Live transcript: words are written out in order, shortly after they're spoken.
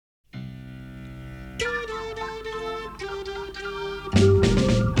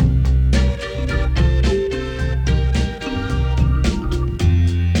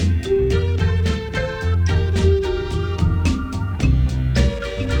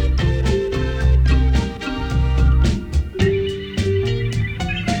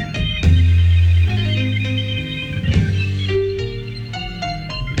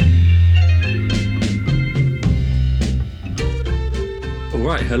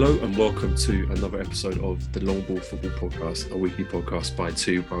Hello and welcome to another episode of the Long Ball Football Podcast, a weekly podcast by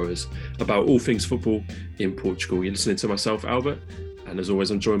two brothers about all things football in Portugal. You're listening to myself, Albert, and as always,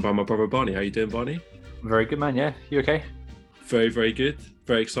 I'm joined by my brother, Barney. How you doing, Barney? Very good, man. Yeah, you okay? Very, very good.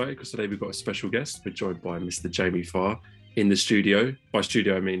 Very excited because today we've got a special guest. We're joined by Mr. Jamie Farr in the studio. By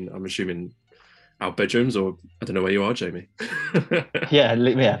studio, I mean, I'm assuming our bedrooms, or I don't know where you are, Jamie. Yeah,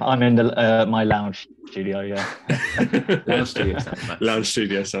 I'm in my lounge studio. Yeah, lounge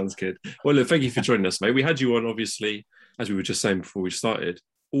studio sounds good. Well, look, thank you for joining us, mate. We had you on, obviously, as we were just saying before we started,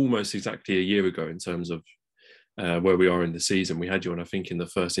 almost exactly a year ago in terms of where we are in the season. We had you on, I think, in the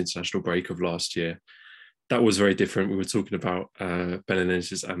first international break of last year. That was very different. We were talking about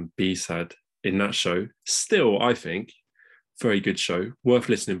Belenenses and B-Sad in that show. Still, I think, very good show. Worth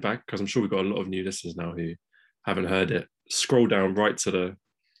listening back because I'm sure we've got a lot of new listeners now who haven't heard it. Scroll down right to the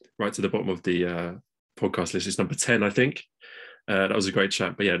bottom of the podcast list. It's number 10, I think. That was a great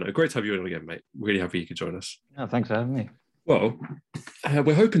chat. But yeah, no, great to have you on again, mate. Really happy you could join us. Oh, thanks for having me. Well,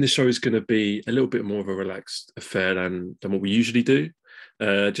 we're hoping this show is going to be a little bit more of a relaxed affair than what we usually do.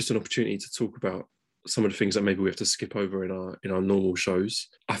 Just an opportunity to talk about some of the things that maybe we have to skip over in our normal shows.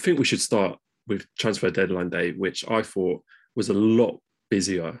 I think we should start with transfer deadline day, which I thought was a lot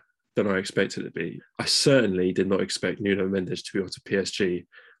busier than I expected it to be. I certainly did not expect Nuno Mendes to be off to PSG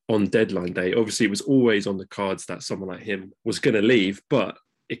on deadline day. Obviously, it was always on the cards that someone like him was going to leave, but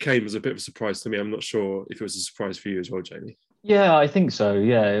it came as a bit of a surprise to me. I'm not sure if it was a surprise for you as well, Jamie. Yeah, I think so.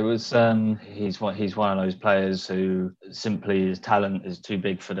 Yeah, it was. He's one of those players who simply his talent is too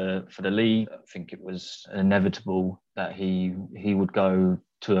big for the league. I think it was inevitable that he would go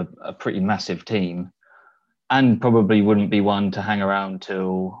to a pretty massive team. And probably wouldn't be one to hang around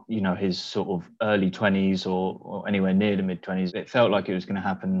till, his sort of early 20s or anywhere near the mid 20s. It felt like it was going to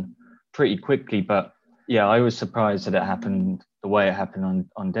happen pretty quickly. But yeah, I was surprised that it happened the way it happened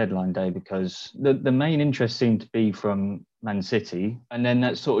on deadline day, because the main interest seemed to be from Man City. And then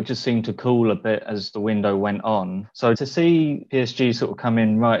that sort of just seemed to cool a bit as the window went on. So to see PSG sort of come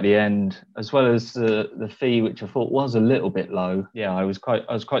in right at the end, as well as the fee, which I thought was a little bit low. Yeah, I was quite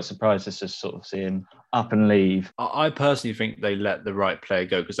surprised to just sort of see him up and leave. I personally think they let the right player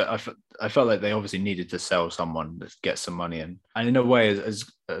go, because I felt like they obviously needed to sell someone to get some money in. And in a way, as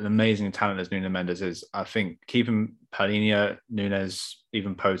an amazing talent as Nuno Mendes is, I think keeping Palhinha, Nunes,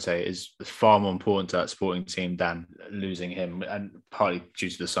 even Pote is far more important to that sporting team than losing him, and partly due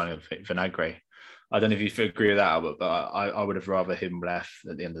to the signing of Vinagre. I don't know if you agree with that, Albert, but I would have rather him left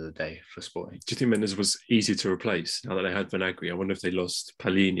at the end of the day for Sporting. Do you think Mendes was easy to replace now that they had Vinagre? I wonder if they lost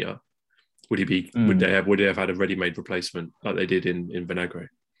Palhinha. Would he be? Would they have had a ready-made replacement like they did in Vinagre?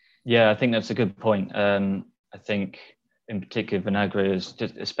 Yeah, I think that's a good point. I think in particular Vinagre is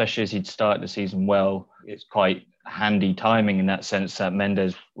just, especially as he'd started the season well, it's quite handy timing in that sense that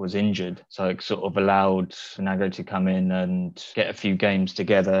Mendes was injured, so it sort of allowed Vinagre to come in and get a few games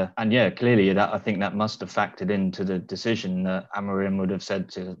together. And yeah, clearly I think that must have factored into the decision that Amorim would have said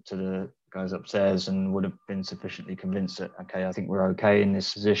to the guys upstairs and would have been sufficiently convinced that, okay, I think we're okay in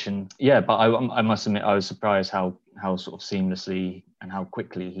this position. Yeah, but I must admit I was surprised how sort of seamlessly and how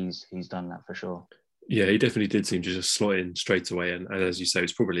quickly he's done that for sure. Yeah, he definitely did seem to just slot in straight away. And as you say,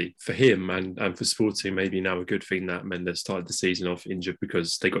 it's probably for him and for Sporting maybe now a good thing that Mendes started the season off injured,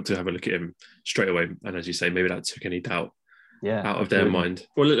 because they got to have a look at him straight away. And as you say, maybe that took any doubt out of their mind.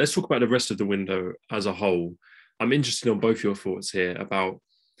 Well, let's talk about the rest of the window as a whole. I'm interested on both your thoughts here about,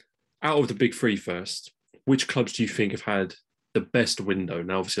 out of the big three first, which clubs do you think have had the best window?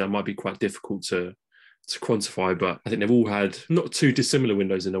 Now, obviously, that might be quite difficult to quantify, but I think they've all had not too dissimilar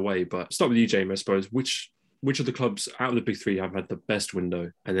windows in a way. But start with you, Jamie, I suppose. Which of the clubs out of the big three have had the best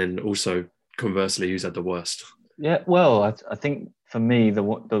window? And then also, conversely, who's had the worst? Yeah, well, I think for me, the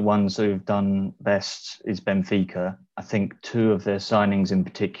ones who've done best is Benfica. I think two of their signings in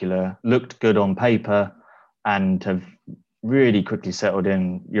particular looked good on paper and have really quickly settled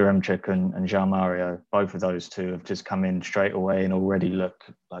in. Yaremchuk and João Mario, both of those two have just come in straight away and already look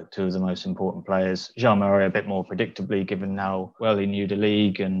like two of the most important players. João Mario a bit more predictably, given how well he knew the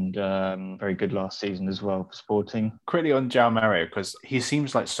league, and very good last season as well for Sporting. Quickly on João Mario, because he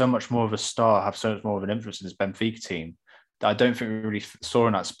seems like so much more of a star, have so much more of an influence in his Benfica team that I don't think we really saw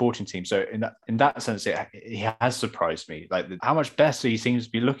in that Sporting team. So in that sense, he has surprised me. Like how much better he seems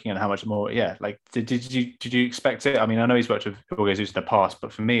to be looking, and how much more. Yeah, like did you expect it? I mean, I know he's worked with Jorge Jesus in the past,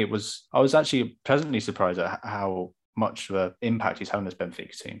 but for me, I was actually pleasantly surprised at how much of an impact he's having on this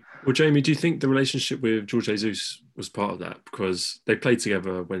Benfica team. Well, Jamie, do you think the relationship with Jorge Jesus was part of that? Because they played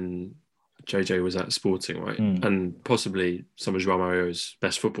together when JJ was at Sporting, right? And possibly some of João Mario's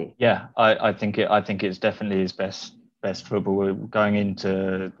best football. Yeah, I think it's definitely his best best football. Going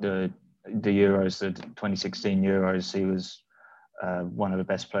into the Euros, the 2016 Euros, he was one of the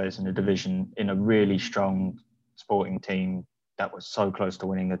best players in the division in a really strong Sporting team that was so close to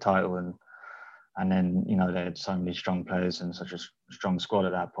winning the title. And then, you know, they had so many strong players and such a strong squad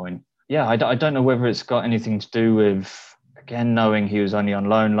at that point. Yeah, I don't know whether it's got anything to do with, again, knowing he was only on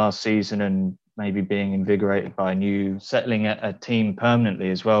loan last season and maybe being invigorated by settling a team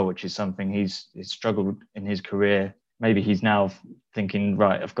permanently as well, which is something he's struggled in his career. Maybe he's now thinking,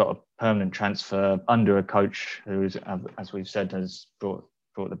 right, I've got a permanent transfer under a coach who, as we've said, has brought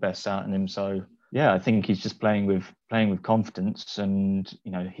the best out in him. So yeah, I think he's just playing with confidence, and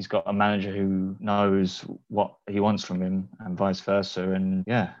you know, he's got a manager who knows what he wants from him, and vice versa. And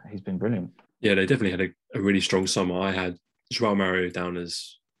yeah, he's been brilliant. Yeah, they definitely had a really strong summer. I had João Mario down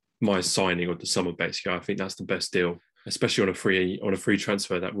as my signing of the summer, basically. I think that's the best deal, especially on a free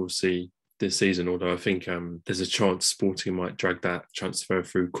transfer that we'll see this season. Although I think there's a chance Sporting might drag that transfer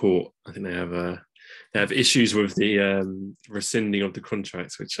through court. I think they have issues with the rescinding of the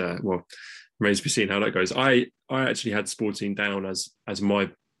contracts, which remains to be seen how that goes. I actually had Sporting down as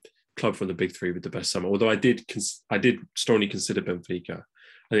my club from the big three with the best summer. Although I did strongly consider Benfica.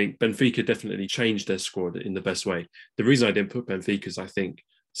 I think Benfica definitely changed their squad in the best way. The reason I didn't put Benfica is I think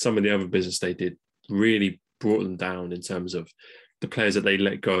some of the other business they did really brought them down in terms of the players that they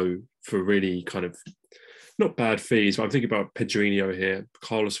let go for really kind of not bad fees. But I'm thinking about Pedrinho here,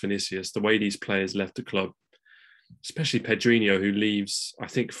 Carlos Vinicius, the way these players left the club, especially Pedrinho, who leaves, I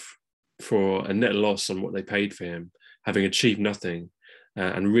think, for a net loss on what they paid for him, having achieved nothing,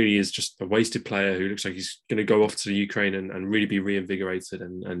 and really is just a wasted player who looks like he's going to go off to the Ukraine and really be reinvigorated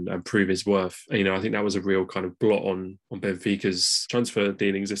and prove his worth. And, you know, I think that was a real kind of blot on Benfica's transfer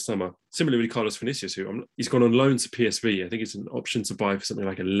dealings this summer. Similarly with Carlos Vinicius, he's gone on loan to PSV. I think it's an option to buy for something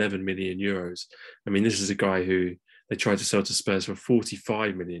like 11 million euros. I mean, this is a guy who they tried to sell to Spurs for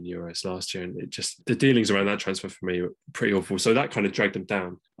 45 million euros last year. And the dealings around that transfer for me were pretty awful. So that kind of dragged them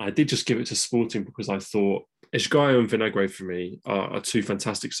down. I did just give it to Sporting because I thought Esgaio and Vinagre for me are two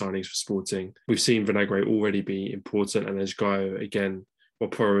fantastic signings for Sporting. We've seen Vinagre already be important, and Esgaio, again, while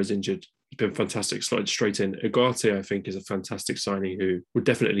Porro is injured, he's been fantastic, slotted straight in. Ugarte, I think, is a fantastic signing who would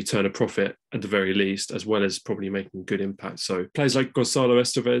definitely turn a profit at the very least, as well as probably making good impact. So players like Gonçalo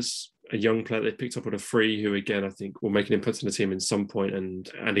Estevez, a young player they picked up on a free, who again I think will make an impact on the team in some point and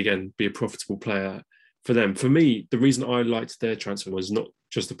again be a profitable player for them. For me, the reason I liked their transfer was not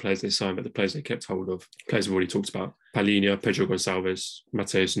just the players they signed, but the players they kept hold of. Players we've already talked about: Palhinha, Pedro Gonçalves,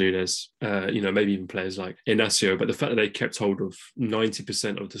 Mateus Nunes, maybe even players like Inacio. But the fact that they kept hold of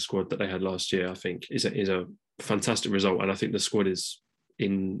 90% of the squad that they had last year, I think, is a fantastic result. And I think the squad is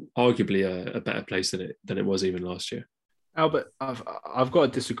in arguably a better place than it was even last year. Albert, I've got to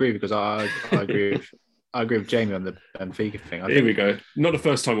disagree because I agree with I agree with Jamie on the Benfica thing. Here we go. Not the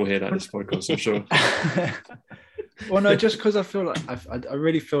first time we'll hear that this podcast, I'm sure. Well, no, just because I feel like I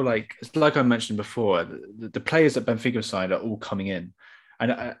really feel like it's like I mentioned before. The players that Benfica signed are all coming in,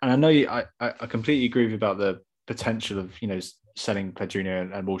 and I know I completely agree with you about the potential of selling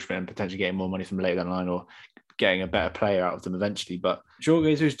Pedrinho and Waldschmidt and potentially getting more money from later down the line or getting a better player out of them eventually. But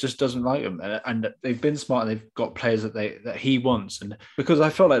Jorge Jesus just doesn't like them, and they've been smart and they've got players that he wants. And because I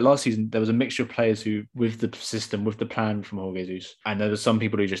felt like last season there was a mixture of players who, with the system, with the plan from Jorge Jesus, and there were some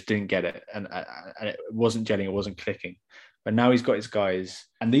people who just didn't get it, and it wasn't gelling, it wasn't clicking. But now he's got his guys,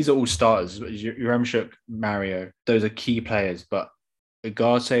 and these are all starters. Yaremchuk, Mario, those are key players. But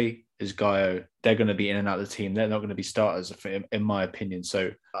Ugarte, Esgaio, they're going to be in and out of the team. They're not going to be starters, in my opinion.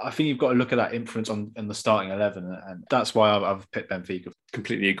 So I think you've got to look at that influence in the starting 11, and that's why I've picked Benfica.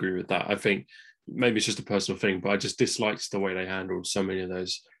 Completely agree with that. I think maybe it's just a personal thing, but I just disliked the way they handled so many of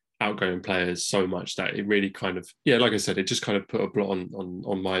those outgoing players so much that it really kind of, like I said, it just kind of put a blot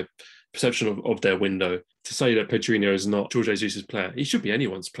on my perception of their window. To say that Pedrinho is not Jorge Jesus' player, he should be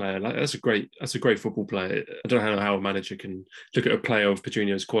anyone's player. Like that's a great football player. I don't know how a manager can look at a player of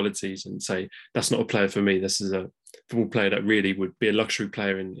Pedrinho's qualities and say that's not a player for me. This is a football player that really would be a luxury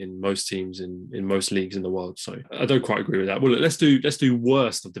player in most teams in most leagues in the world. So I don't quite agree with that. Well, look, let's do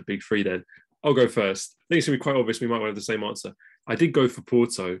worst of the big three then. I'll go first. I think it's going to be quite obvious. We might have the same answer. I did go for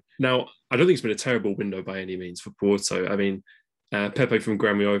Porto. Now, I don't think it's been a terrible window by any means for Porto. I mean, Pepe from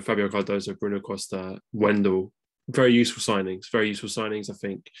Grêmio, Fabio Cardoso, Bruno Costa, Wendell, very useful signings. I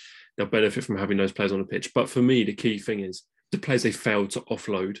think they'll benefit from having those players on the pitch. But for me, the key thing is the players they failed to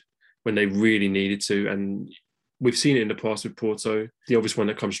offload when they really needed to. And we've seen it in the past with Porto. The obvious one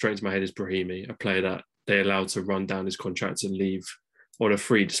that comes straight into my head is Brahimi, a player that they allowed to run down his contract and leave on a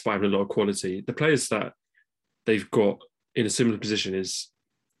free despite having a lot of quality. The players that they've got in a similar position is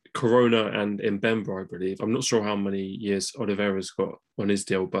Corona and Mbemba, I believe. I'm not sure how many years Oliveira's got on his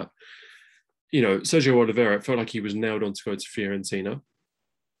deal, but Sergio Oliveira, it felt like he was nailed on to go to Fiorentina.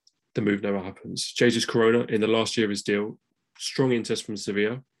 The move never happens. Jesus Corona, in the last year of his deal, strong interest from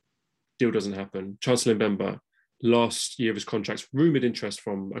Sevilla. Deal doesn't happen. Chancellor Mbemba, last year of his contract, rumoured interest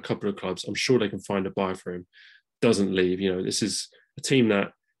from a couple of clubs. I'm sure they can find a buyer for him. Doesn't leave. This is a team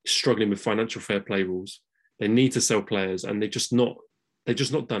that is struggling with financial fair play rules. They need to sell players, and they've just not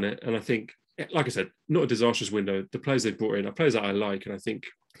done it. And I think, like I said, not a disastrous window. The players they've brought in are players that I like and I think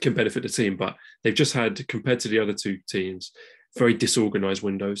can benefit the team, but they've just had, compared to the other two teams, very disorganised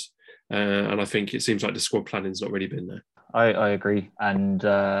windows. And I think it seems like the squad planning's not really been there. I agree. And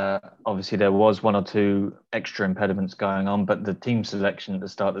obviously there was one or two extra impediments going on, but the team selection at the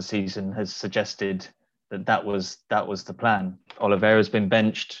start of the season has suggested that was the plan. Oliveira's been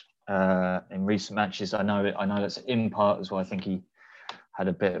benched in recent matches. I know that's in part as well. I think he had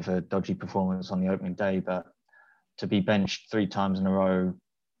a bit of a dodgy performance on the opening day, but to be benched 3 times in a row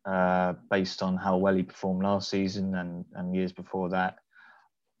based on how well he performed last season and years before that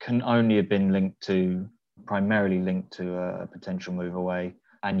can only have been primarily linked to a potential move away.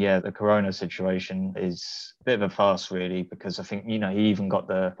 And yeah, the Corona situation is a bit of a farce, really, because I think, he even got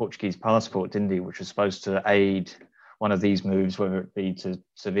the Portuguese passport, didn't he, which was supposed to aid one of these moves, whether it be to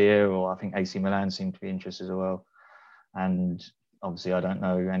Sevilla or I think AC Milan seemed to be interested as well. And obviously, I don't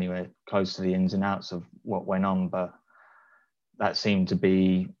know anywhere close to the ins and outs of what went on, but that seemed to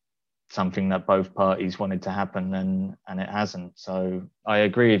be something that both parties wanted to happen, and it hasn't. So I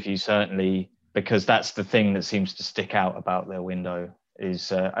agree with you, certainly, because that's the thing that seems to stick out about their window is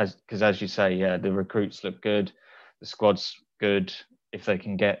because as you say, yeah, the recruits look good, the squad's good. If they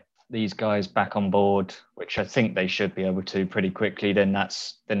can get these guys back on board, which I think they should be able to pretty quickly, then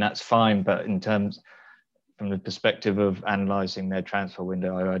that's fine. But in terms from the perspective of analysing their transfer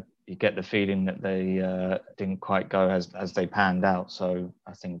window, you get the feeling that they didn't quite go as they panned out. So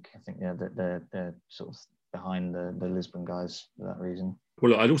I think yeah, that they're sort of behind the Lisbon guys for that reason.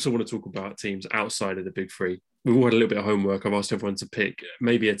 Well, look, I'd also want to talk about teams outside of the big three. We've all had a little bit of homework. I've asked everyone to pick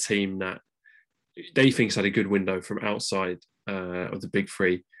maybe a team that they think's had a good window from outside of the big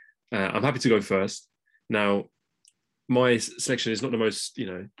three. I'm happy to go first. Now, my selection is not the most,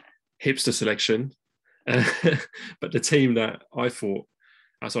 hipster selection, but the team that I thought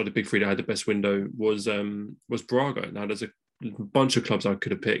outside the big three that had the best window was Braga. Now, there's a bunch of clubs I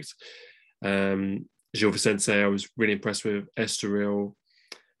could have picked. Gil Vicente, I was really impressed with. Estoril,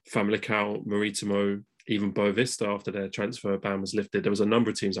 Famalicão, Maritimo, even Boavista after their transfer ban was lifted. There was a number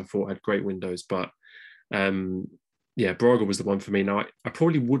of teams I thought had great windows, but Braga was the one for me. Now, I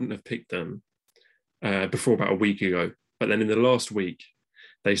probably wouldn't have picked them before about a week ago, but then in the last week,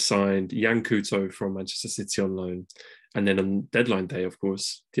 they signed Yan Couto from Manchester City on loan. And then on deadline day, of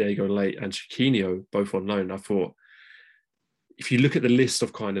course, Diego Late and Chiquinho, both on loan. I thought, if you look at the list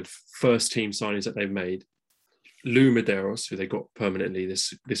of kind of first team signings that they've made, Lou Medeiros, who they got permanently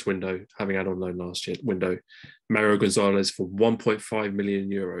this window, having had on loan last year window, Mario Gonzalez for 1.5 million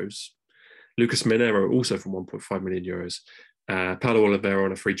euros, Lucas Minero also for 1.5 million euros, Paulo Oliveira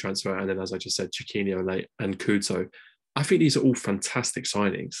on a free transfer, and then, as I just said, Chiquinho, Late and Couto. I think these are all fantastic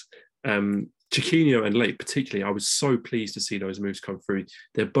signings. Chiquinho and Late particularly, I was so pleased to see those moves come through.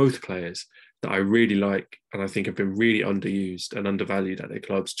 They're both players that I really like and I think have been really underused and undervalued at their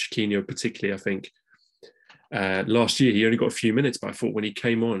clubs. Chiquinho particularly, I think, last year he only got a few minutes, but I thought when he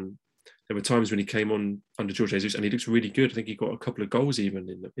came on, there were times when he came on under Jorge Jesus and he looks really good. I think he got a couple of goals even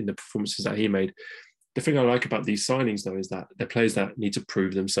in the performances that he made. The thing I like about these signings, though, is that they're players that need to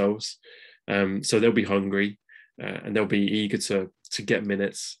prove themselves. So they'll be hungry and they'll be eager to get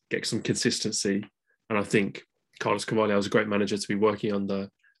minutes, get some consistency. And I think Carlos Carvalho is a great manager to be working under.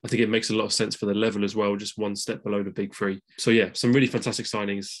 I think it makes a lot of sense for the level as well, just one step below the big three. So yeah, some really fantastic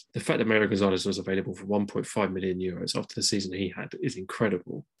signings. The fact that Mario Gonzalez was available for 1.5 million euros after the season he had is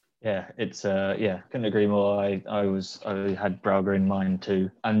incredible. Yeah, it's couldn't agree more. I had Braga in mind too,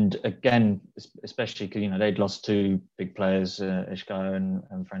 and again, especially because they'd lost 2 big players, Isco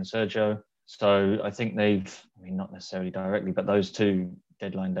and Fran Sergio. So I think not necessarily directly, but those 2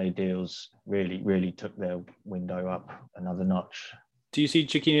 deadline day deals really took their window up another notch. Do you see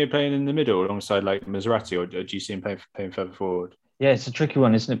Chiquinho playing in the middle alongside like Maserati, or do you see him playing further forward? Yeah, it's a tricky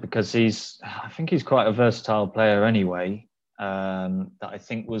one, isn't it? Because I think he's quite a versatile player anyway. That I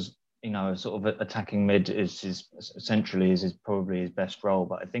think was, sort of attacking mid is probably his best role.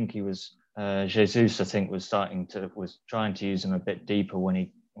 But I think he was Jesus. I think was trying to use him a bit deeper when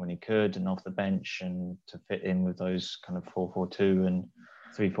he could and off the bench and to fit in with those kind of 4-4-2 and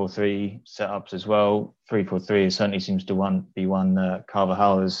 3-4-3 setups as well. 3-4-3 certainly seems to be one that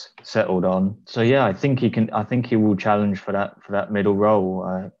Carvajal has settled on. So yeah, I think he will challenge for that middle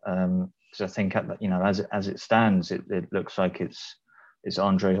role. Because I think as it stands, it looks like it's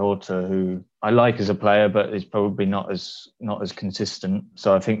Andre Horta, who I like as a player, but is probably not as consistent.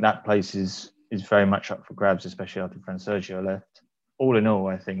 So I think that place is very much up for grabs, especially after Fran Sergio left. All in all,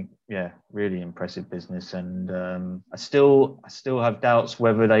 I think, yeah, really impressive business. And I still have doubts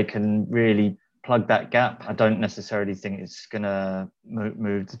whether they can really plug that gap. I don't necessarily think it's going to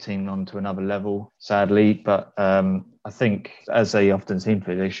move the team on to another level, sadly. But I think, as they often seem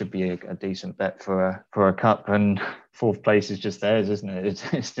to, they should be a decent bet for a cup. And fourth place is just theirs, isn't it?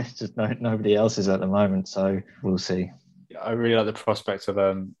 It's just nobody else's at the moment. So we'll see. I really like the prospect of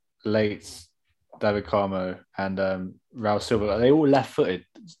Leite, David Carmo, and Raul Silva. Are they all left-footed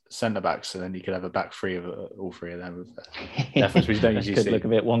centre backs? And then you could have a back three of all three of them. Which you don't usually could see. Look a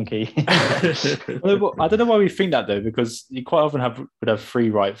bit wonky. I don't know why we think that though, because you quite often would have three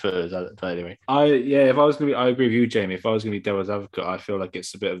right footers. But anyway, I agree with you, Jamie. If I was going to be devil's advocate, I feel like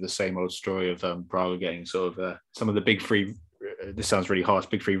it's a bit of the same old story of Braga getting sort of some of the big three. This sounds really harsh,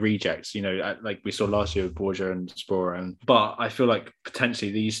 big three rejects, like we saw last year with Borja and Spora. But I feel like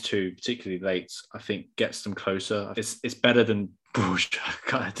potentially these two, particularly Leite, I think gets them closer. It's better than Borja.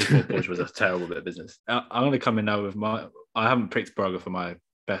 Borja was a terrible bit of business. I'm going to come in now with I haven't picked Braga for my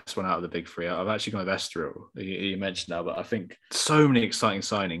best one out of the big three. I've actually gone with Estoril, you mentioned now, but I think so many exciting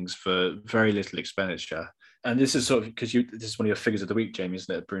signings for very little expenditure. And this is sort of because this is one of your figures of the week, Jamie,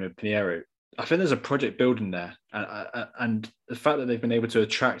 isn't it? Bruno Pinheiro. I think there's a project building there, and the fact that they've been able to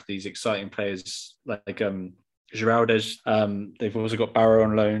attract these exciting players like Giraldez, they've also got Barrow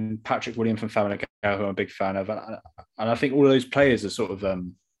on loan, Patrick William from Famalicão, who I'm a big fan of, and I think all of those players are sort of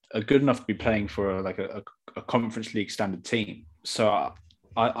are good enough to be playing for a Conference League standard team. So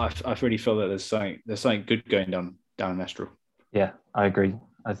I really feel that there's something good going down in Estoril. Yeah, I agree.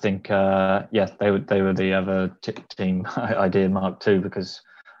 I think they were the other team I did mark too, because.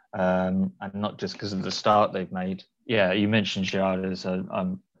 And not just because of the start they've made. Yeah, you mentioned Giraldez.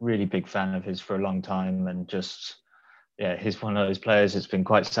 I'm a really big fan of his for a long time, and he's one of those players. It's been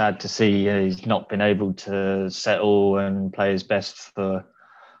quite sad to see he's not been able to settle and play his best for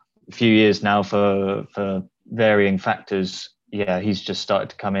a few years now for varying factors. Yeah, he's just started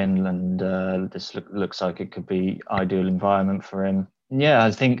to come in, and this looks like it could be ideal environment for him. Yeah,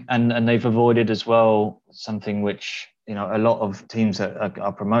 I think, and they've avoided as well something which, a lot of teams that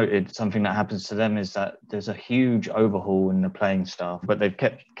are promoted, something that happens to them is that there's a huge overhaul in the playing staff, but they've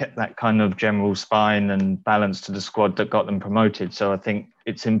kept that kind of general spine and balance to the squad that got them promoted. So I think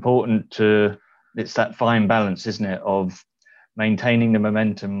it's important it's that fine balance, isn't it, of maintaining the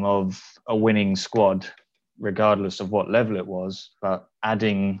momentum of a winning squad, regardless of what level it was, but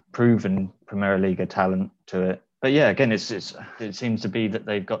adding proven Premier League talent to it. But yeah, again, it seems to be that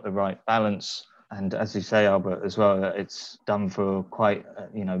they've got the right balance. And as you say, Albert, as well, it's done for quite,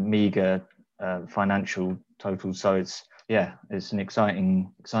 meager financial totals. So it's an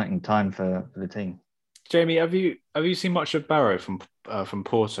exciting time for the team. Jamie, have you seen much of Barrow from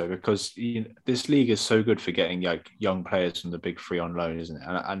Porto? Because this league is so good for getting young players from the big three on loan, isn't it?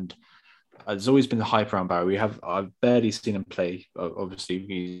 And there's always been the hype around Barrow. I've barely seen him play. Obviously,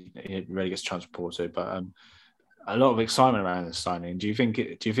 he rarely gets a chance for Porto, but a lot of excitement around this signing. Do you think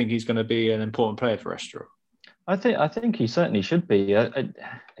he's going to be an important player for Estoril? I think he certainly should be.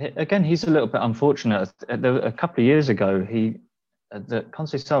 Again, he's a little bit unfortunate. A couple of years ago,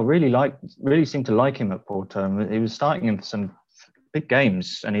 Conceição really seemed to like him at Porto. He was starting him for some big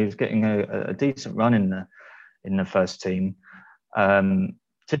games, and he was getting a decent run in the first team.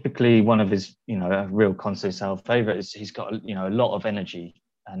 Typically, one of his a real Conceição favourite is he's got a lot of energy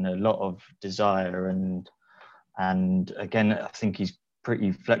and a lot of desire, and again, I think he's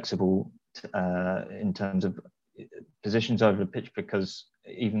pretty flexible in terms of positions over the pitch, because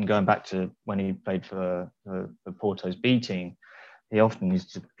even going back to when he played for Porto's B team, he often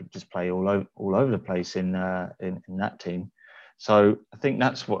used to just play all over the place in that team. So I think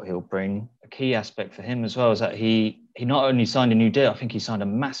that's what he'll bring. A key aspect for him as well is that he not only signed a new deal, I think he signed a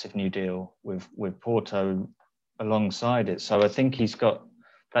massive new deal with Porto alongside it. So I think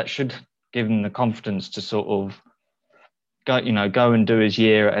that should give him the confidence to sort of go and do his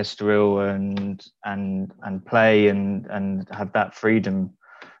year at Estoril and play and have that freedom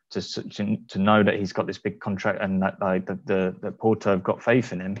to know that he's got this big contract, and that the Porto have got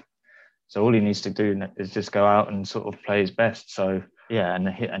faith in him. So all he needs to do is just go out and sort of play his best. So yeah,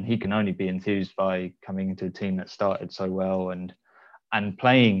 and he can only be enthused by coming into a team that started so well and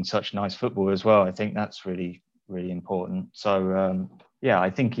playing such nice football as well. I think that's really, really important. So yeah, I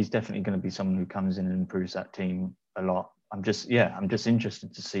think he's definitely going to be someone who comes in and improves that team a lot. I'm just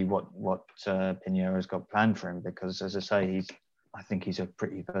interested to see what Pinheiro's got planned for him, because, as I say, I think he's a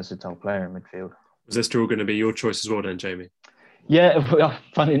pretty versatile player in midfield. Was this still going to be your choice as well then, Jamie? Yeah, well,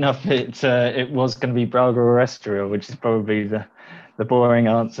 funny enough, it was going to be Braga or Estoril, which is probably the boring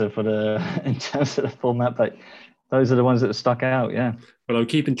answer in terms of the format, but those are the ones that have stuck out. Yeah. Well, I'm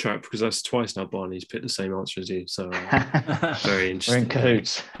keeping track because that's twice now Barney's picked the same answer as you, so very interesting. We're in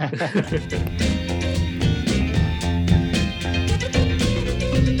cahoots.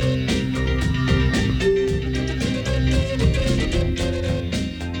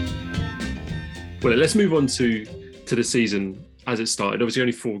 Well, let's move on to the season as it started. Obviously,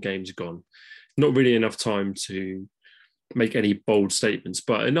 only 4 games gone. Not really enough time to make any bold statements,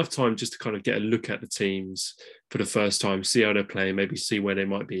 but enough time just to kind of get a look at the teams for the first time, see how they're playing, maybe see where they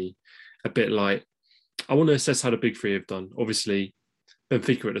might be a bit light. I want to assess how the big 3 have done. Obviously,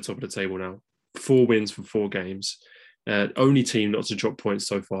 Benfica at the top of the table now. 4 wins from 4 games. Only team not to drop points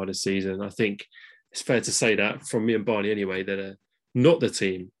so far this season. I think it's fair to say that, from me and Barney anyway, they're not the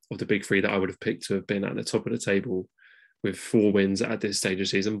team of the big 3 that I would have picked to have been at the top of the table with 4 wins at this stage of the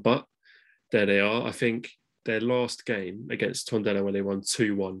season. But there they are. I think their last game against Tondela, when they won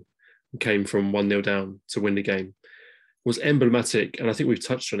 2-1 and came from 1-0 down to win the game, was emblematic, and I think we've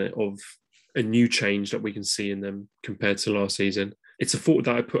touched on it, of a new change that we can see in them compared to last season. It's a thought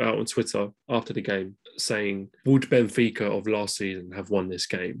that I put out on Twitter after the game, saying, would Benfica of last season have won this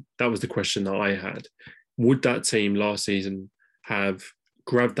game? That was the question that I had. Would that team last season have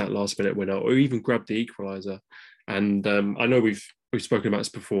grabbed that last minute winner, or even grabbed the equaliser? And I know we've spoken about this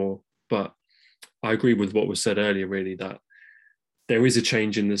before, but I agree with what was said earlier, really, that there is a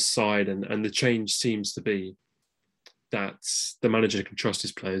change in this side, and the change seems to be that the manager can trust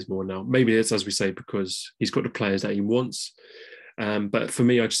his players more now. Maybe it's, as we say, because he's got the players that he wants. But for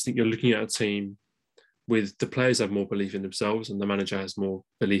me, I just think you're looking at a team with the players have more belief in themselves and the manager has more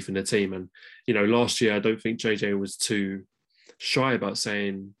belief in the team. And, last year, I don't think JJ was too shy about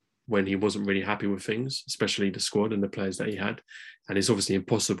saying when he wasn't really happy with things, especially the squad and the players that he had. And it's obviously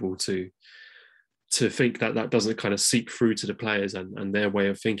impossible to think that doesn't kind of seep through to the players and their way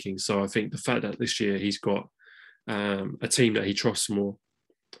of thinking. So I think the fact that this year he's got a team that he trusts more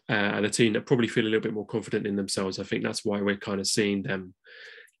and a team that probably feel a little bit more confident in themselves, I think that's why we're kind of seeing them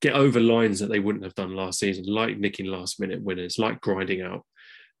get over lines that they wouldn't have done last season, like nicking last minute winners, like grinding out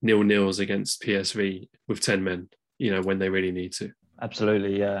 0-0s against PSV with 10 men, when they really need to.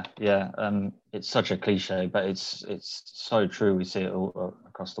 Absolutely, yeah. It's such a cliche, but it's so true. We see it all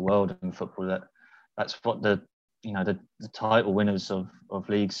across the world in football, that's what the title winners of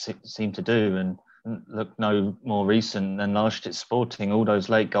leagues seem to do. And look no more recent than last year's Sporting, all those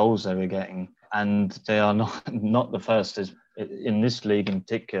late goals they were getting, and they are not the first. As in this league in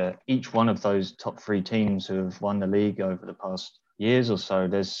particular, each one of those top 3 teams who have won the league over the past years or so,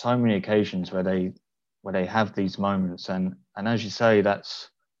 there's so many occasions where they have these moments, and as you say, that's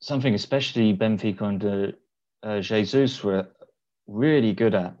something especially Benfica and Jesus were really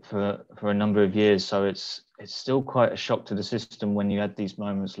good at for a number of years. So it's still quite a shock to the system when you had these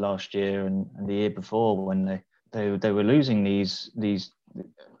moments last year and the year before when they were losing these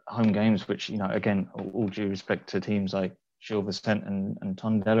home games, which, again, all due respect to teams like Gil Vicente and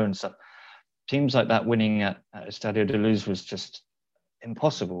Tondela and stuff, teams like that winning at Estadio de Luz was just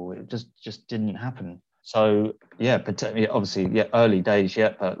impossible. It just didn't happen. So yeah, obviously, early days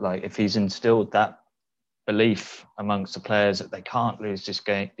yet, but like if he's instilled that belief amongst the players that they can't lose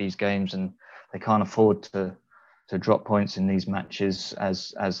these games and they can't afford to drop points in these matches,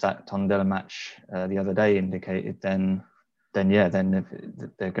 as that Tondela match the other day indicated, then they're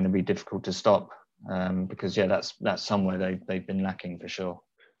going to be difficult to stop, because that's somewhere they've been lacking for sure.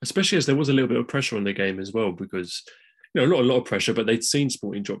 Especially as there was a little bit of pressure on the game as well, because not a lot of pressure, but they'd seen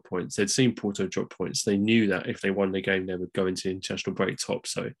Sporting drop points. They'd seen Porto drop points. They knew that if they won the game, they would go into international break top.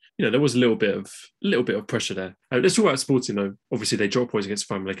 So, there was a little bit of pressure there. Let's talk about Sporting, though. Obviously, they dropped points against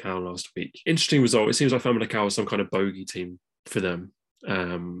Famalicão last week. Interesting result. It seems like Famalicão was some kind of bogey team for them.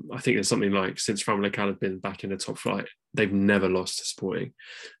 I think there's something like, since Famalicão have been back in the top flight, they've never lost to Sporting.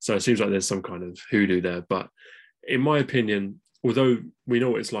 So it seems like there's some kind of hoodoo there. But in my opinion, although we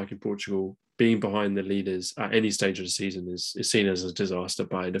know what it's like in Portugal, being behind the leaders at any stage of the season is seen as a disaster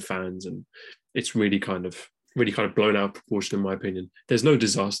by the fans, and it's really kind of blown out of proportion, in my opinion. There's no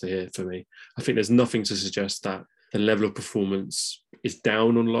disaster here for me. I think there's nothing to suggest that the level of performance is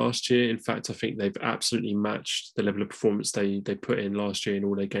down on last year. In fact, I think they've absolutely matched the level of performance they put in last year in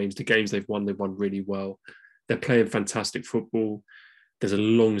all their games. The games they've won really well. They're playing fantastic football. There's a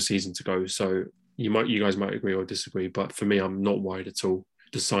long season to go. So You guys might agree or disagree, but for me, I'm not worried at all.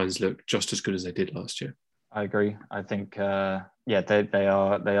 The signs look just as good as they did last year. I agree. I think, they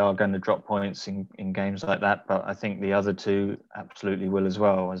are going to drop points in games like that, but I think the other two absolutely will as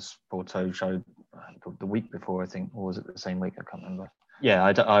well, as Porto showed the week before, I think, or was it the same week? I can't remember. Yeah,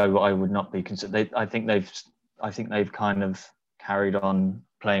 I would not be considered. I think they've kind of carried on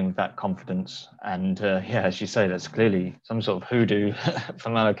playing with that confidence, and as you say, that's clearly some sort of hoodoo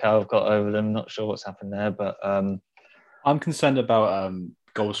Famalicão have got over them. Not sure what's happened there, but I'm concerned about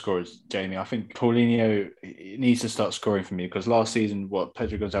goal scorers, Jamie. I think Paulinho needs to start scoring for me, because last season,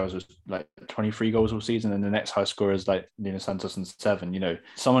 Pedro Gonzalez was like 23 goals all season, and the next high scorer is like Nuno Santos and 7. You know,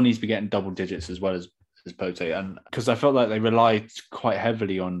 someone needs to be getting double digits as well as Pote, and because I felt like they relied quite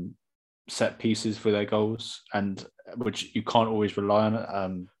heavily on set pieces for their goals, and which you can't always rely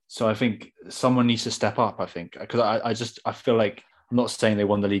on. So I think someone needs to step up. I think, because I feel like, I'm not saying they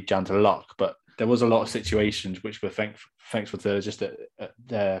won the league down to luck, but there was a lot of situations which were thanks to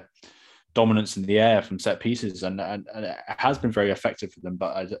their dominance in the air from set pieces, and it has been very effective for them.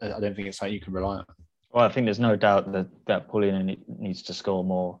 But I don't think it's something you can rely on. Well, I think there's no doubt that Paulinho needs to score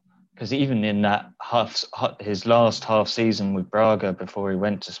more, because even in that his last half season with Braga before he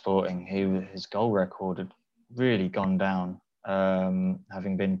went to Sporting, his goal record had really gone down,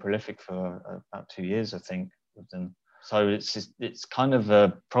 having been prolific for about 2 years, I think, with them. So it's kind of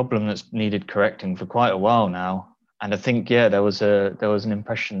a problem that's needed correcting for quite a while now. And I think, there was an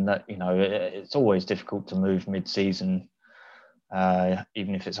impression that, it's always difficult to move mid-season,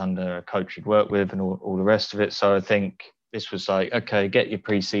 even if it's under a coach you'd work with and all the rest of it. So I think this was like, okay, get your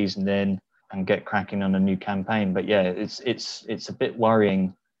pre-season in and get cracking on a new campaign. But it's a bit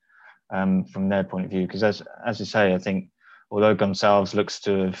worrying from their point of view, because as you say, I think although Gonçalves looks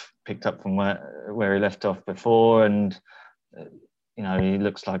to have picked up from where he left off before, and he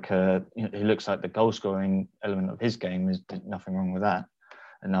looks like the goal scoring element of his game, is nothing wrong with that,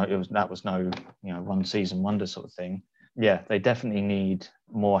 and that was no one season wonder sort of thing. Yeah, they definitely need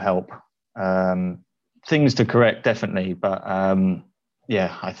more help. Things to correct, definitely, but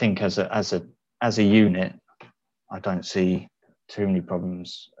I think as a unit, I don't see too many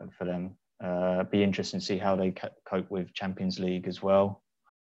problems for them. Be interesting to see how they cope with Champions League as well.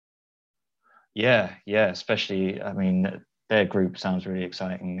 Yeah, especially, I mean, their group sounds really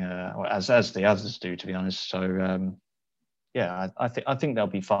exciting, as the others do, to be honest. So I think they'll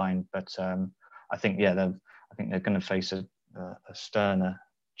be fine, but I think they're going to face a sterner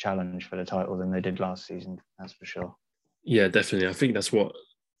challenge for the title than they did last season. That's for sure. Yeah, definitely. I think that's what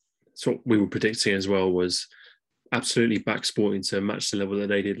we were predicting as well, was absolutely back Sporting to match the level that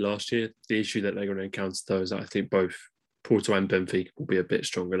they did last year. The issue that they're going to encounter, though, is that I think both Porto and Benfica will be a bit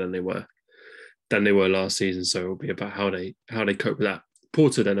stronger than they were last season. So it'll be about how they cope with that.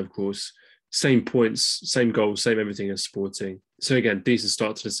 Porto then, of course, same points, same goals, same everything as Sporting. So again, decent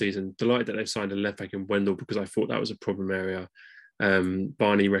start to the season. Delighted that they've signed a left back in Wendell, because I thought that was a problem area.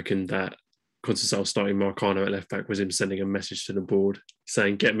 Barney reckoned that Conceição starting Marcano at left back was him sending a message to the board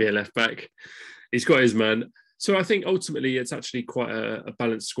saying, "Get me a left back." He's got his man. So I think ultimately it's actually quite a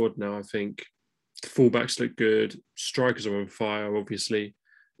balanced squad now. I think the fullbacks look good. Strikers are on fire, obviously.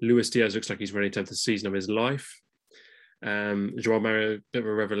 Luis Diaz looks like he's ready to have the season of his life. João Mario, a bit of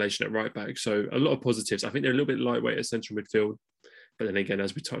a revelation at right back. So a lot of positives. I think they're a little bit lightweight at central midfield. But then again,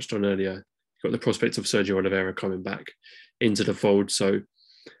 as we touched on earlier, you've got the prospect of Sergio Oliveira coming back into the fold. So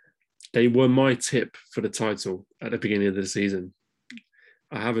they were my tip for the title at the beginning of the season.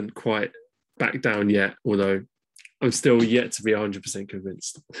 I haven't quite backed down yet, although I'm still yet to be 100%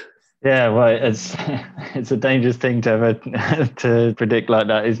 convinced. Yeah, well, it's a dangerous thing to predict like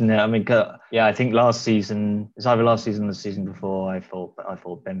that, isn't it? I mean, I think last season, it's either last season or the season before, I thought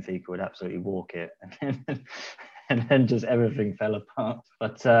Benfica would absolutely walk it, and then just everything fell apart.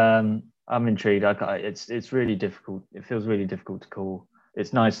 But I'm intrigued. It's really difficult. It feels really difficult to call.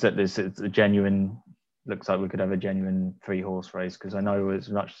 It's nice that it's a genuine. Looks like we could have a genuine 3-horse race, because I know as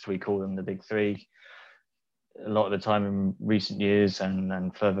much as we call them the big three, a lot of the time in recent years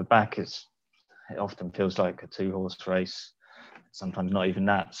and further back, it often feels like a 2-horse race. Sometimes not even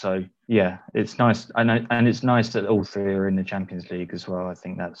that. So yeah, it's nice, and it's nice that all three are in the Champions League as well. I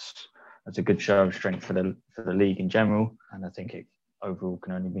think that's a good show of strength for the league in general, and I think it overall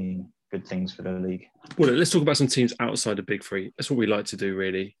can only mean good things for the league. Well, let's talk about some teams outside the big three. That's what we like to do,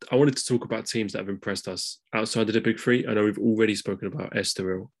 really. I wanted to talk about teams that have impressed us outside of the big three. I know we've already spoken about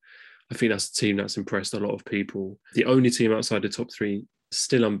Estoril. I think that's a team that's impressed a lot of people. The only team outside the top three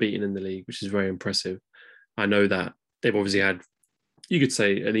still unbeaten in the league, which is very impressive. I know that they've obviously had, you could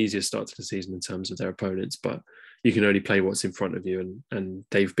say, an easier start to the season in terms of their opponents, but you can only play what's in front of you, and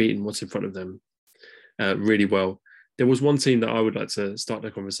they've beaten what's in front of them really well. There was one team that I would like to start the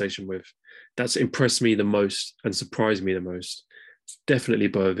conversation with that's impressed me the most and surprised me the most. It's definitely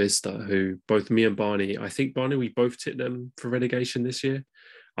Boa Vista, who both me and Barney, I think Barney, we both tipped them for relegation this year.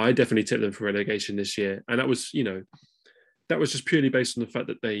 I definitely tipped them for relegation this year. And that was, that was just purely based on the fact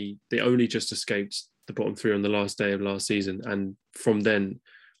that they only just escaped the bottom three on the last day of last season. And from then,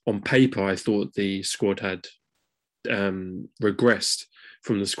 on paper, I thought the squad had regressed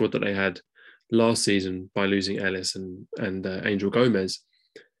from the squad that they had last season by losing Ellis and Angel Gomez.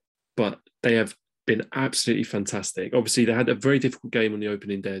 But they have been absolutely fantastic. Obviously, they had a very difficult game on the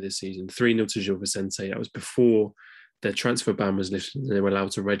opening day of this season, 3-0 to Gil Vicente. That was before their transfer ban was lifted and they were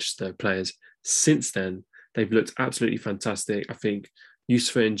allowed to register players. Since then, they've looked absolutely fantastic. I think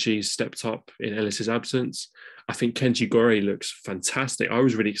Yusufa Ng stepped up in Ellis's absence. I think Kenji Gore looks fantastic. I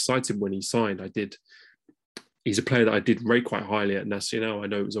was really excited when he signed. He's a player that I did rate quite highly at Nacional. I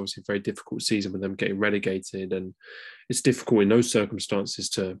know it was obviously a very difficult season with them getting relegated, and it's difficult in those circumstances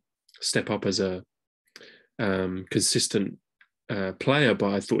to step up as a consistent player.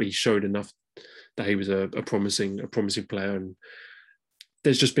 But I thought he showed enough that he was a promising player. And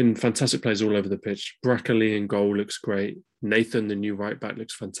there's just been fantastic players all over the pitch. Broccoli in goal looks great. Nathan, the new right back,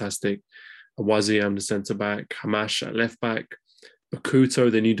 looks fantastic. Awaziam, the centre back. Hamash at left back. Bakuto,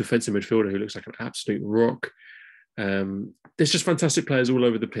 the new defensive midfielder, who looks like an absolute rock. There's just fantastic players all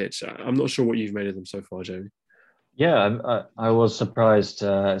over the pitch. I'm not sure what you've made of them so far, Jamie. Yeah, I was surprised,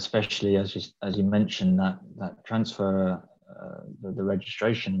 especially as you mentioned that transfer, the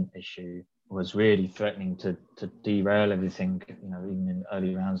registration issue was really threatening to derail everything. Even in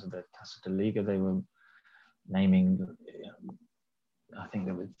early rounds of the Taça de Liga, they were naming, I think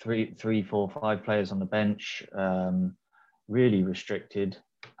there were three, 4, 5 players on the bench, really restricted,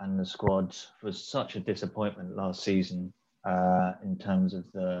 and the squad was such a disappointment last season in terms of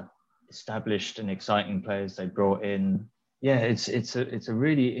the established and exciting players they brought in. Yeah, it's a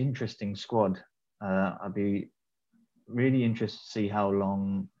really interesting squad. I'd be really interested to see how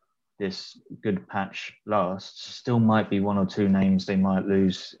long this good patch lasts. Still might be 1 or 2 names they might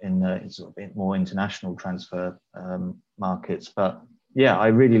lose in the sort of bit more international transfer markets. But yeah, I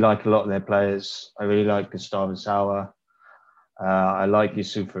really like a lot of their players. I really like Gustavo Sauer. I like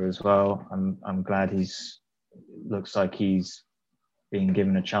Yusufa as well. I'm glad looks like he's being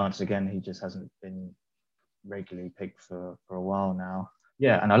given a chance again. He just hasn't been regularly picked for a while now.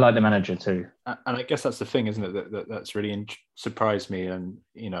 Yeah, and I like the manager too. And I guess that's the thing, isn't it? That's really surprised me. And,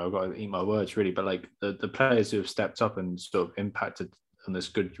 I've got to eat my words really. But like the players who have stepped up and sort of impacted on this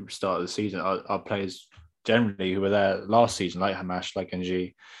good start of the season are players generally who were there last season, like Hamash, like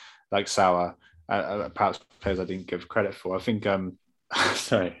Ng, like Sauer, perhaps players I didn't give credit for. I think,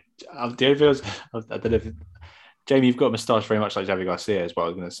 sorry, I don't know if Jamie, you've got a moustache very much like Javi Garcia is what I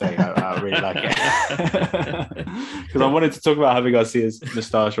was going to say. I really like it. Because I wanted to talk about Javi Garcia's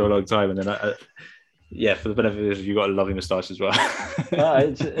moustache for a long time. And then, for the benefit of you, got a lovely moustache as well.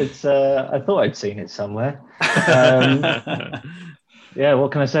 It's I thought I'd seen it somewhere. Yeah,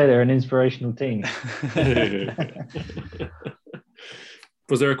 what can I say? They're an inspirational team.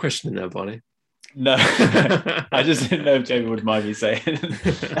 Was there a question in there, Barney? No, I just didn't know if Jamie would mind me saying.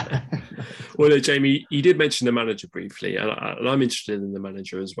 Well, no, Jamie, you did mention the manager briefly, and I'm interested in the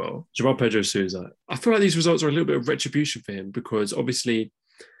manager as well. João Pedro Sousa. I feel like these results are a little bit of retribution for him because obviously,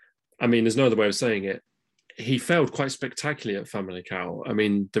 I mean, there's no other way of saying it. He failed quite spectacularly at Famalicão. I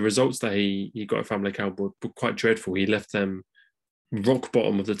mean, the results that he got at Famalicão were quite dreadful. He left them rock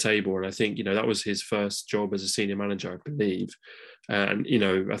bottom of the table, and I think that was his first job as a senior manager, I believe. And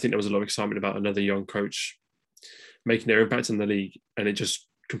I think there was a lot of excitement about another young coach making their impact in the league, and it just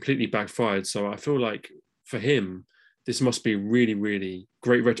completely backfired. So I feel like for him, this must be really, really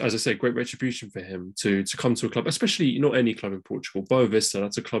great. As I said, great retribution for him to come to a club, especially not any club in Portugal. Boa Vista,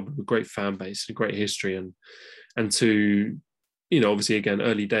 that's a club with a great fan base, a great history, and to obviously again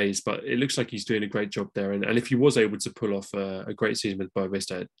early days, but it looks like he's doing a great job there. And if he was able to pull off a great season with Boa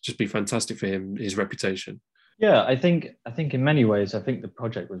Vista, it'd just be fantastic for him, his reputation. Yeah, I think in many ways, I think the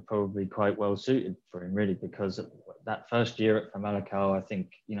project was probably quite well suited for him, really, because that first year at Famalicão, I think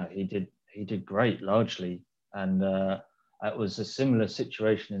he did great largely, and it was a similar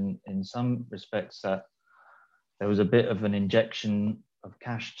situation in some respects that there was a bit of an injection of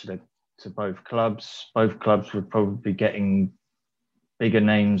cash to both clubs. Both clubs were probably getting bigger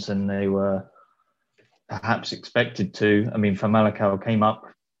names than they were perhaps expected to. I mean, Famalicão came up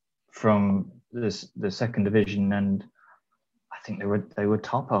from the second division, and I think they were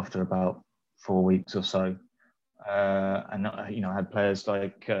top after about 4 weeks or so. And had players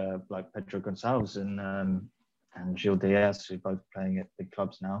like Pedro Gonçalves and Gil Diaz, who are both playing at big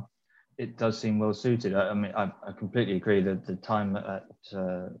clubs now. it does seem well suited. I mean, I completely agree that the time at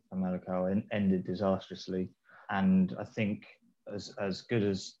Famalicão ended disastrously, and I think as good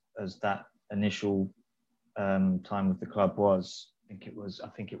as that initial time with the club was, I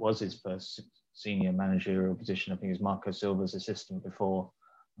think it was his first senior managerial position. I think it was Marco Silva's assistant before,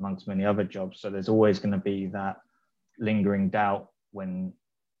 amongst many other jobs. So there's always going to be that lingering doubt when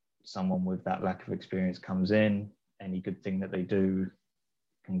someone with that lack of experience comes in. Any good thing that they do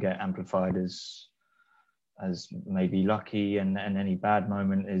can get amplified as maybe lucky, and any bad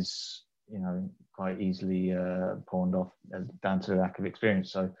moment is, you know, quite easily pawned off down to the lack of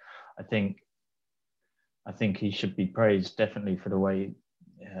experience. So I think he should be praised definitely for the way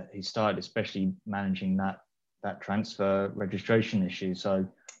he started, especially managing that transfer registration issue. So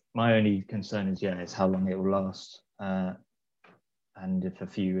my only concern is how long it will last, and if a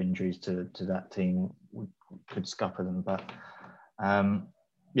few injuries to that team could scupper them. But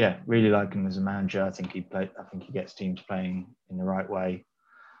really like him as a manager. I think he gets teams playing in the right way.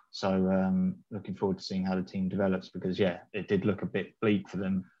 So looking forward to seeing how the team develops, because it did look a bit bleak for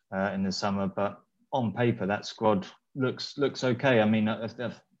them in the summer, but on paper that squad looks okay. I mean,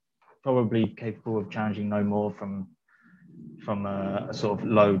 they're probably capable of challenging no more from a sort of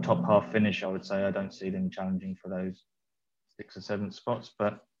low top half finish, I would say. I don't see them challenging for those 6 or 7 spots,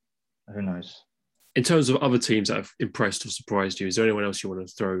 but who knows. In terms of other teams that have impressed or surprised you, is there anyone else you want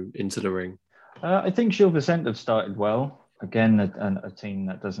to throw into the ring? I think Gil Vicente have started well. Again, a team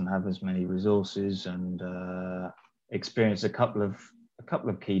that doesn't have as many resources and experienced a couple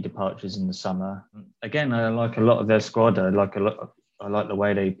of key departures in the summer. Again, I like a lot of their squad. I like the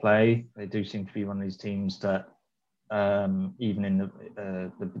way they play. They do seem to be one of these teams that even in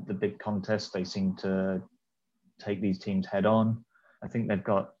the big contests, they seem to take these teams head on. I think they've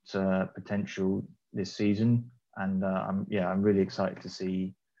got potential this season, and I'm really excited to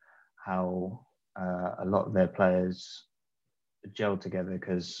see how a lot of their players gel together,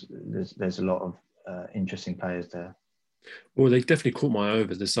 because there's a lot of interesting players there. Well, they definitely caught my eye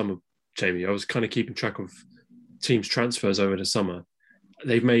over the summer, Jamie. I was kind of keeping track of teams' transfers over the summer.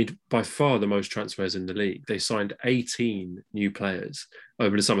 They've made by far the most transfers in the league. They signed 18 new players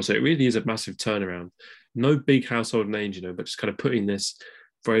over the summer. So it really is a massive turnaround. No big household names, but just kind of putting this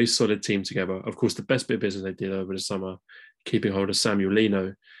very solid team together. Of course, the best bit of business they did over the summer, keeping hold of Samuel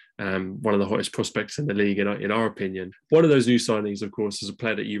Lino, one of the hottest prospects in the league, in our opinion. One of those new signings, of course, is a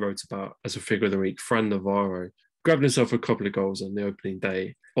player that you wrote about as a figure of the week, Fran Navarro. Grabbed himself a couple of goals on the opening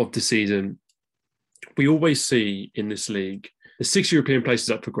day of the season. We always see in this league, there's 6 European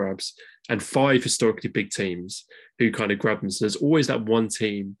places up for grabs and 5 historically big teams who kind of grab them. So there's always that one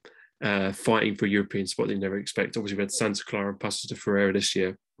team fighting for a European spot that you never expect. Obviously, we had Santa Clara and Paços de Ferreira this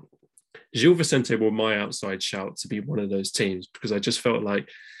year. Gil Vicente were my outside shout to be one of those teams, because I just felt like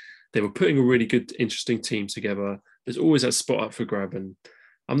they were putting a really good, interesting team together. There's always that spot up for grab, and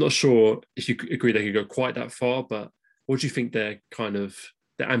I'm not sure if you agree they could go quite that far, but what do you think their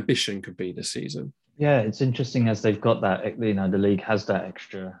ambition could be this season? Yeah, it's interesting, as they've got that, the league has that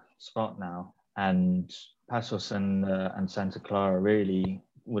extra spot now, and Paços and Santa Clara really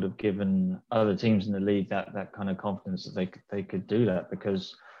would have given other teams in the league that kind of confidence that they could do that,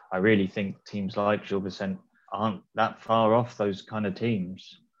 because I really think teams like Gil Vicente aren't that far off those kind of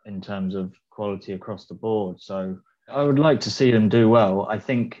teams in terms of quality across the board. So I would like to see them do well. I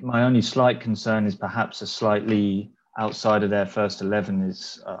think my only slight concern is perhaps a slightly outside of their first 11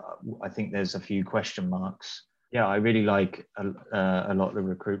 is I think there's a few question marks. Yeah, I really like a lot of the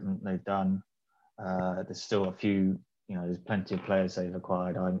recruitment they've done. There's still a few, there's plenty of players they've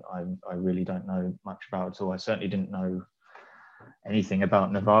acquired I really don't know much about at all. I certainly didn't know anything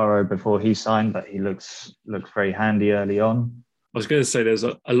about Navarro before he signed, but he looks very handy early on. I was going to say there's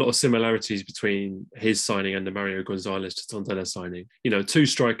a lot of similarities between his signing and the Mario Gonzalez to Tondela signing. 2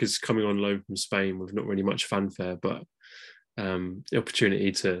 strikers coming on loan from Spain with not really much fanfare, but the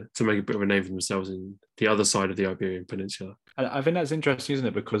opportunity to make a bit of a name for themselves in the other side of the Iberian Peninsula. And I think that's interesting, isn't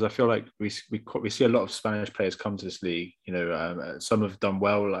it? Because I feel like we see a lot of Spanish players come to this league. Some have done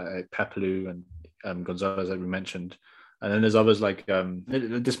well, like Pepelu and Gonzalez, that we mentioned. And then there's others like,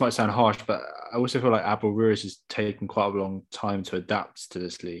 this might sound harsh, but I also feel like Abel Ruiz has taken quite a long time to adapt to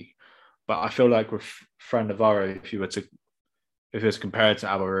this league. But I feel like with Fran Navarro, if you were to compare it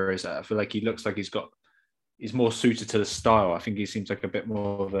to Abel Ruiz, I feel like he looks like he's more suited to the style. I think he seems like a bit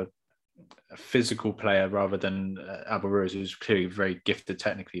more of a physical player rather than Abel Ruiz, who's clearly very gifted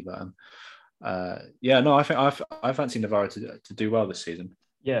technically. But I fancy Navarro to do well this season.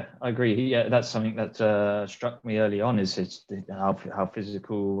 Yeah, I agree. Yeah, that's something that struck me early on, is how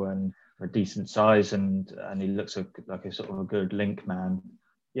physical and a decent size, and he looks like a sort of a good link man.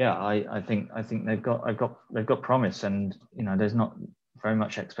 Yeah, I think they've got promise, and there's not very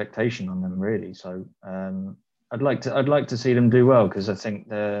much expectation on them really. So I'd like to see them do well, because I think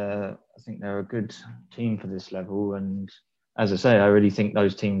they're a good team for this level. And as I say, I really think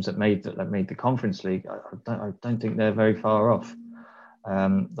those teams that made the Conference League, I don't think they're very far off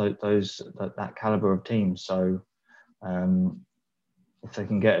that caliber of teams. So if they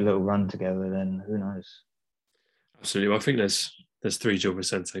can get a little run together, then who knows? Absolutely. Well, I think there's 3 Gil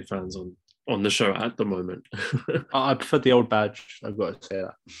Vicente fans on the show at the moment. I prefer the old badge. I've got to say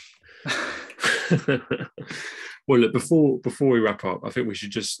that. Well, look, before we wrap up, I think we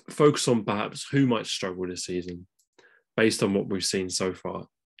should just focus on perhaps who might struggle this season based on what we've seen so far.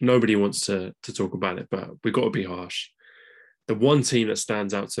 Nobody wants to talk about it, but we've got to be harsh. The one team that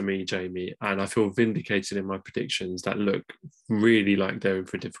stands out to me, Jamie, and I feel vindicated in my predictions that look really like they're in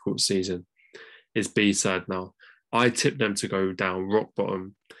for a difficult season, is BSAD now. I tipped them to go down rock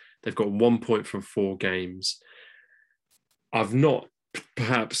bottom. They've got 1 point from 4 games. I've not,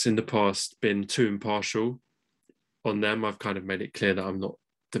 perhaps in the past, been too impartial on them. I've kind of made it clear that I'm not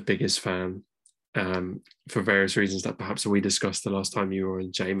the biggest fan for various reasons that perhaps we discussed the last time you were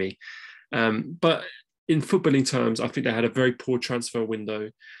on, Jamie. But in footballing terms, I think they had a very poor transfer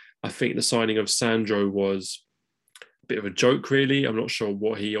window. I think the signing of Sandro was a bit of a joke, really. I'm not sure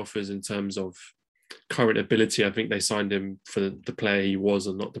what he offers in terms of current ability. I think they signed him for the player he was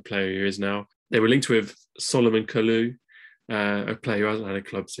and not the player he is now. They were linked with Solomon Kalou, a player who hasn't had a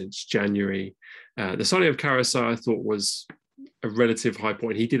club since January. The signing of Carousel, I thought, was a relative high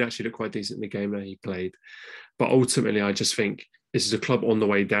point. He did actually look quite decent in the game that he played. But ultimately, I just think this is a club on the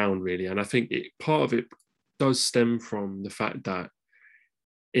way down, really. And I think part of it does stem from the fact that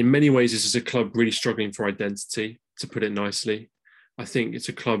in many ways, this is a club really struggling for identity, to put it nicely. I think it's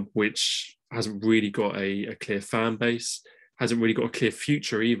a club which hasn't really got a clear fan base, hasn't really got a clear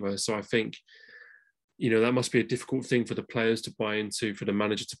future either. So I think, that must be a difficult thing for the players to buy into, for the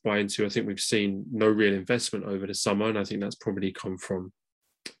manager to buy into. I think we've seen no real investment over the summer, and I think that's probably come from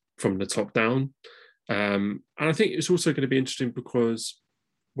the top down. And I think it's also going to be interesting because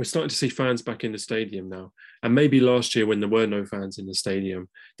we're starting to see fans back in the stadium now. And maybe last year, when there were no fans in the stadium,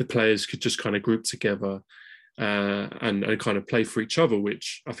 the players could just kind of group together and kind of play for each other,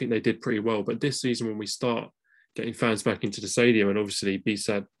 which I think they did pretty well. But this season, when we start getting fans back into the stadium, and obviously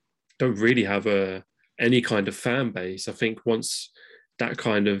BSAD don't really have any kind of fan base, I think once that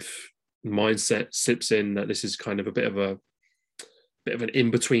kind of mindset slips in, that this is kind of a bit of an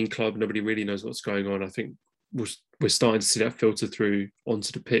in-between club, nobody really knows what's going on, I think we're starting to see that filter through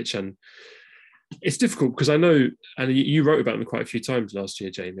onto the pitch. And it's difficult because I know, and you wrote about them quite a few times last year,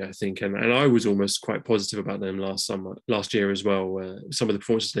 Jamie, I think, and I was almost quite positive about them last year as well. Some of the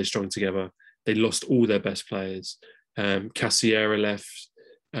performances they strung together, they lost all their best players. Casiera left,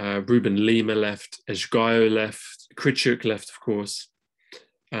 Ruben Lima left, Ejgaio left, Krichuk left, of course.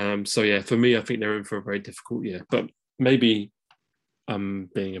 So yeah, for me, I think they're in for a very difficult year, but maybe I'm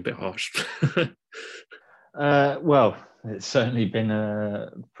being a bit harsh. Well, it's certainly been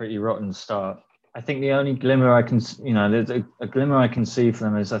a pretty rotten start. I think the only glimmer I can, there's a glimmer I can see for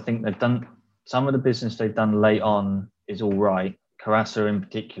them is I think they've done some of the business they've done late on is all right. Carrasco in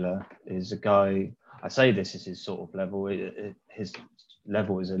particular is a guy, I say this is his sort of level. His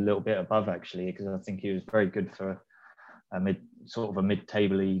level is a little bit above actually, because I think he was very good for a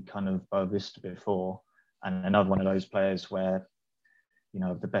mid-table-y kind of Boavista before, and another one of those players where,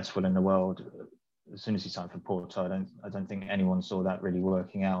 the best will in the world. As soon as he signed for Porto, I don't think anyone saw that really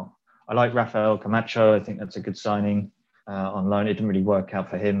working out. I like Rafael Camacho. I think that's a good signing on loan. It didn't really work out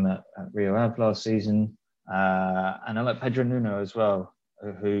for him at Rio Ave last season. And I like Pedro Nuno as well,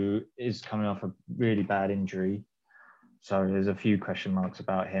 who is coming off a really bad injury. So there's a few question marks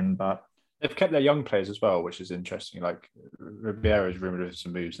about him, but they've kept their young players as well, which is interesting. Like Ribeiro is rumoured with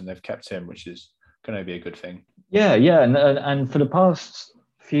some moves, and they've kept him, which is going to be a good thing. Yeah, and for the past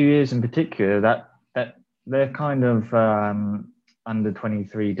few years in particular, that they're kind of under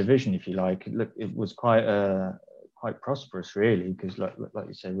 23 division, if you like. Look, it was quite prosperous, really, because like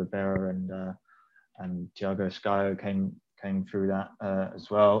you say, Ribeiro and Thiago Escaio came through that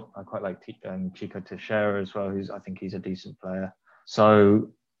as well. I quite like Chico Teixeira as well, I think he's a decent player.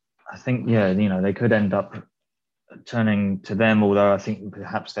 So I think, they could end up turning to them, although I think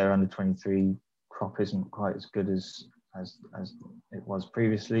perhaps their under 23 crop isn't quite as good as it was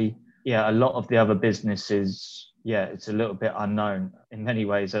previously. Yeah, a lot of the other businesses, it's a little bit unknown in many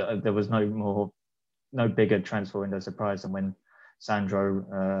ways. There was no bigger transfer window surprise than when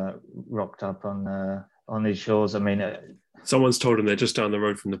Sandro rocked up on these shores. I mean, someone's told him they're just down the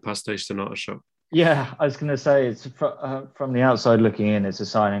road from the Pastéis Sonata shop. Yeah, I was going to say it's from the outside looking in, it's a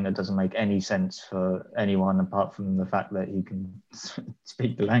signing that doesn't make any sense for anyone apart from the fact that he can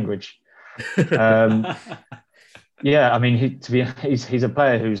speak the language. Yeah, I mean, he's a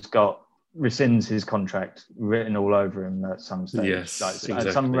player who's got rescinds his contract written all over him at some stage. Yes, exactly.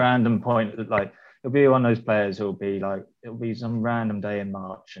 At some random point, like he'll be one of those players who'll be like, it'll be some random day in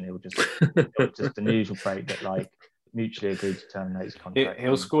March, and he'll just the news will break that like mutually agreed to terminate his contract.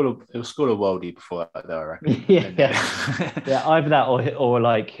 He'll score a worldie before that, though, I reckon. Yeah, either that or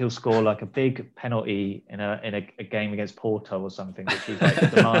like he'll score like a big penalty in a game against Porto or something, which he's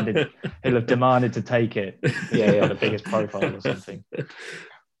like demanded. He'll have demanded to take it. Yeah, the biggest profile or something.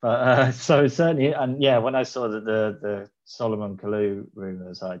 But so certainly, and yeah, when I saw the Solomon Kalou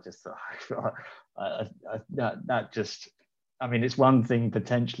rumours, I just thought that just, I mean, it's one thing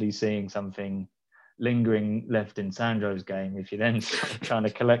potentially seeing something lingering left in Sandro's game if you're then trying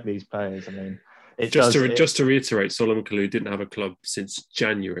to collect these players. I mean, just to reiterate, Solomon Kalou didn't have a club since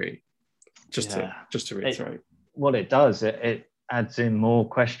January. Just to reiterate, what it does, it adds in more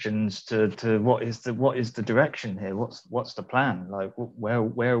questions to what is the direction here? What's the plan? Like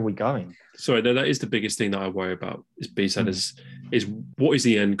where are we going? Sorry, no, that is the biggest thing that I worry about. Is B-Sad is what is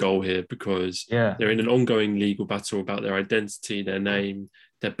the end goal here? Because they're in an ongoing legal battle about their identity, their name,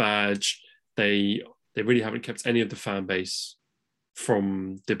 their badge. They really haven't kept any of the fan base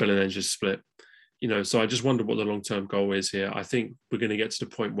from the Belenenses split. So I just wonder what the long-term goal is here. I think we're going to get to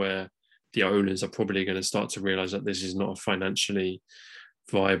the point where the owners are probably going to start to realise that this is not a financially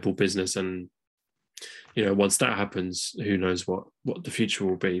viable business. And, once that happens, who knows what the future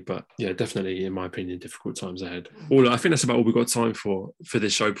will be. But yeah, definitely, in my opinion, difficult times ahead. I think that's about all we've got time for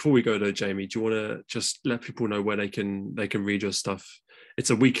this show. Before we go though, Jamie, do you want to just let people know where they can read your stuff? It's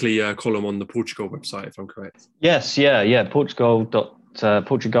a weekly column on the Portugal website, if I'm correct. Yes, yeah. Portugal.net.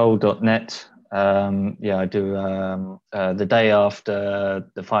 I do the day after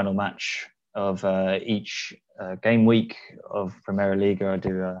the final match of each game week of Primeira Liga. I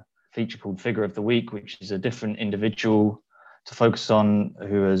do a feature called Figure of the Week, which is a different individual to focus on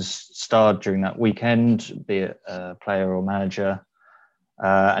who has starred during that weekend, be it a player or manager.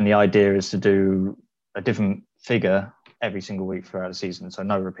 And the idea is to do a different figure every single week throughout the season, so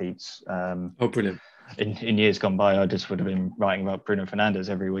no repeats. Brilliant. In years gone by, I just would have been writing about Bruno Fernandes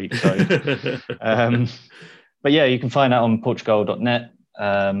every week. So, but yeah, you can find that on Portugal.net.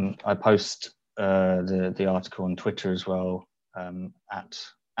 I post the article on Twitter as well,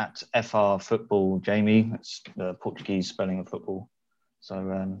 at FR Football Jamie. That's the Portuguese spelling of football.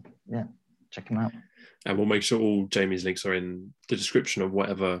 So check him out. And we'll make sure all Jamie's links are in the description of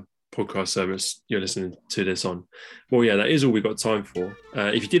whatever podcast service you're listening to this on. Well, yeah, that is all we've got time for.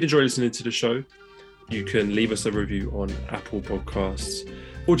 If you did enjoy listening to the show, you can leave us a review on Apple Podcasts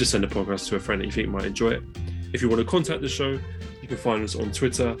or just send a podcast to a friend that you think might enjoy it. If you want to contact the show, you can find us on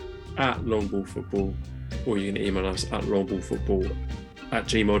Twitter at longballfootball, or you can email us at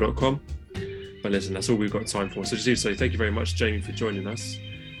longballfootball@gmail.com. But listen, that's all we've got time for. So just to say thank you very much, Jamie, for joining us.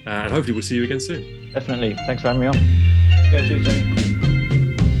 And hopefully we'll see you again soon. Definitely. Thanks for having me on. Yeah, cheers, Jamie.